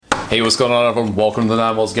Hey, what's going on, everyone? Welcome to the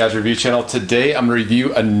Nine Wells Gadget Review channel. Today, I'm going to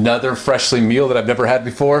review another Freshly meal that I've never had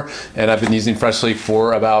before, and I've been using Freshly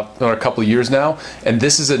for about a couple of years now. And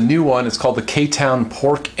this is a new one. It's called the K-Town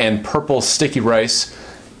Pork and Purple Sticky Rice,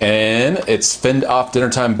 and it's fend off dinner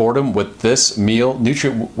time boredom with this meal,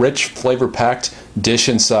 nutrient-rich, flavor-packed dish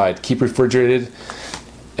inside. Keep refrigerated,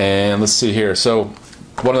 and let's see here. So,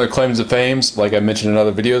 one of their claims to fame, like I mentioned in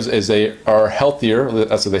other videos, is they are healthier,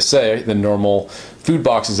 that's what they say, than normal food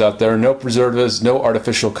boxes out there. No preservatives, no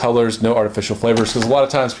artificial colors, no artificial flavors. Because a lot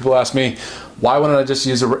of times people ask me, why wouldn't I just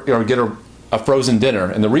use get a frozen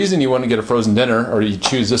dinner? And the reason you want to get a frozen dinner, or you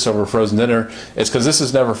choose this over a frozen dinner, is because this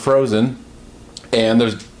is never frozen, and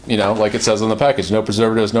there's, you know, like it says on the package, no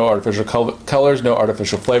preservatives, no artificial colors, no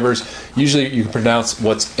artificial flavors. Usually you can pronounce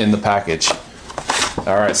what's in the package.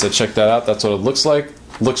 All right, so check that out. That's what it looks like.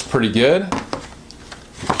 Looks pretty good.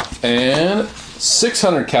 And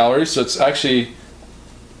 600 calories, so it's actually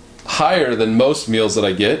higher than most meals that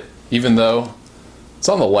I get, even though it's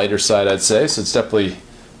on the lighter side, I'd say. So it's definitely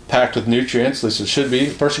packed with nutrients, at least it should be.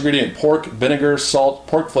 First ingredient, pork, vinegar, salt,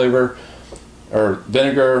 pork flavor, or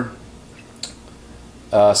vinegar,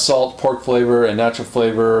 salt, pork flavor, and natural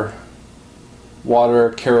flavor,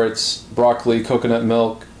 water, carrots, broccoli, coconut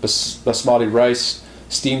milk, basmati rice,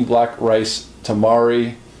 steamed black rice,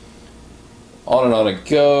 tamari, on and on it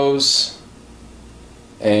goes.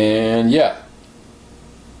 And yeah,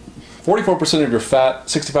 44% of your fat,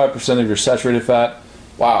 65% of your saturated fat.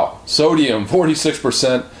 Wow. Sodium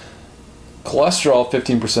 46%, cholesterol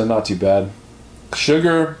 15%, not too bad.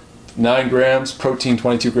 Sugar 9 grams, protein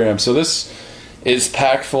 22 grams. So this is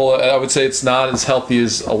packed full. I would say it's not as healthy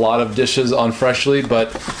as a lot of dishes on Freshly,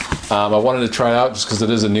 but I wanted to try it out just because it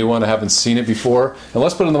is a new one. I haven't seen it before. And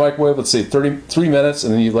let's put it in the microwave. Let's say 3 minutes,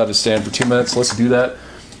 and then you let it stand for 2 minutes. Let's do that.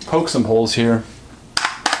 Poke some holes here.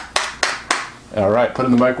 All right, put it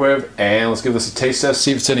in the microwave, and let's give this a taste test,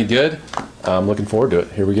 see if it's any good. I'm looking forward to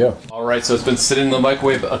it. Here we go. All right, so it's been sitting in the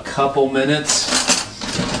microwave a couple minutes.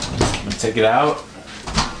 I'm gonna take it out.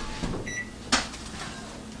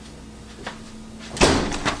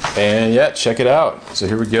 And yeah, check it out. So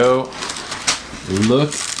here we go.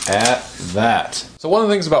 Look at that. So one of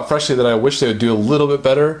the things about Freshly that I wish they would do a little bit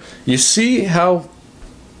better, you see how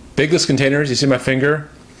big this container is? You see my finger?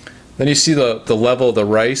 Then you see the level of the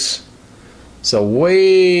rice. So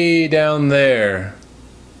way down there,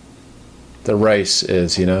 the rice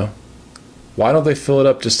is, you know. Why don't they fill it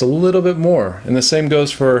up just a little bit more? And the same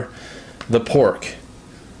goes for the pork.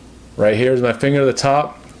 Right here is my finger at the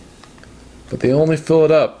top, but they only fill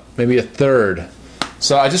it up maybe a third.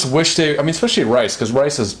 So I just wish they, I mean, especially rice, because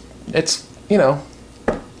rice is, it's, you know,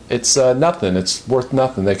 it's nothing. It's worth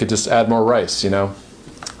nothing. They could just add more rice, you know.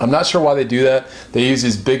 I'm not sure why they do that. They use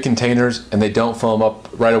these big containers and they don't fill them up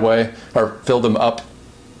right away, or fill them up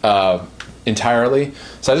entirely.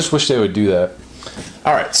 So I just wish they would do that.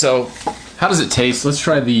 All right, so how does it taste? Let's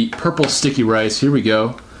try the purple sticky rice. Here we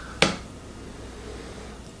go.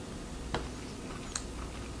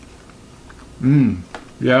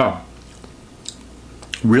 Yeah.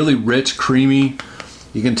 Really rich, creamy.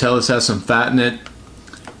 You can tell this has some fat in it.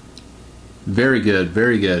 Very good,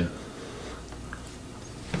 very good.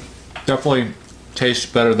 Definitely tastes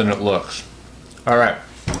better than it looks. All right.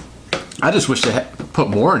 I just wish they had put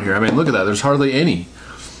more in here. I mean, look at that. There's hardly any.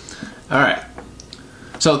 All right.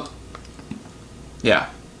 So, yeah,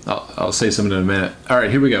 I'll say something in a minute. All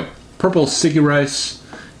right, here we go. Purple sticky rice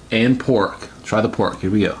and pork. Try the pork.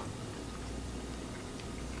 Here we go.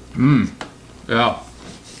 Yeah.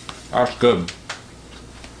 That's good.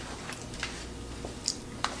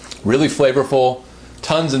 Really flavorful.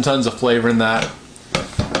 Tons and tons of flavor in that.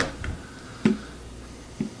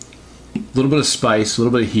 A little bit of spice, a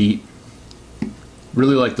little bit of heat.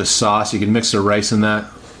 Really like the sauce. You can mix the rice in that.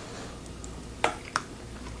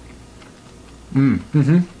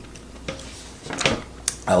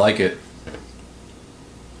 I like it.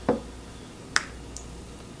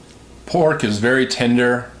 Pork is very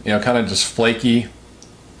tender, you know, kind of just flaky.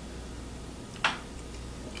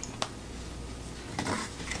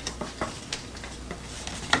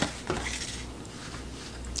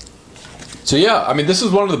 So yeah, I mean, this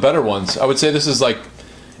is one of the better ones. I would say this is like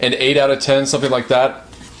an 8 out of 10, something like that.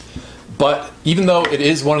 But even though it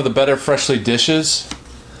is one of the better Freshly dishes,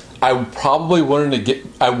 I probably wouldn't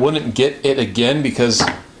get it again because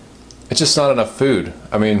it's just not enough food.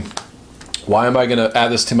 I mean, why am I going to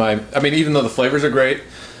add this to my... I mean, even though the flavors are great,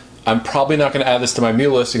 I'm probably not going to add this to my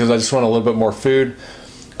meal list because I just want a little bit more food.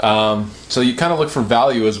 So you kind of look for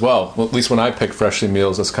value as well. At least when I pick Freshly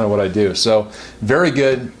meals, that's kind of what I do. So very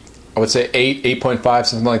good. I would say 8, 8.5,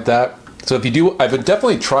 something like that. So if you do, I would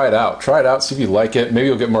definitely try it out. Try it out, see if you like it. Maybe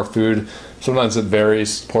you'll get more food. Sometimes it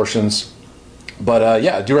varies, portions. But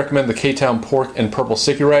yeah, I do recommend the K-Town pork and purple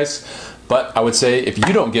sticky rice. But I would say if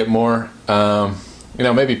you don't get more, you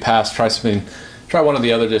know, maybe pass, try one of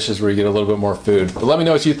the other dishes where you get a little bit more food. But let me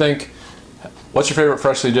know what you think. What's your favorite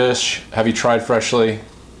Freshly dish? Have you tried Freshly?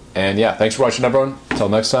 And yeah, thanks for watching, everyone. Until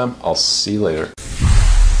next time, I'll see you later.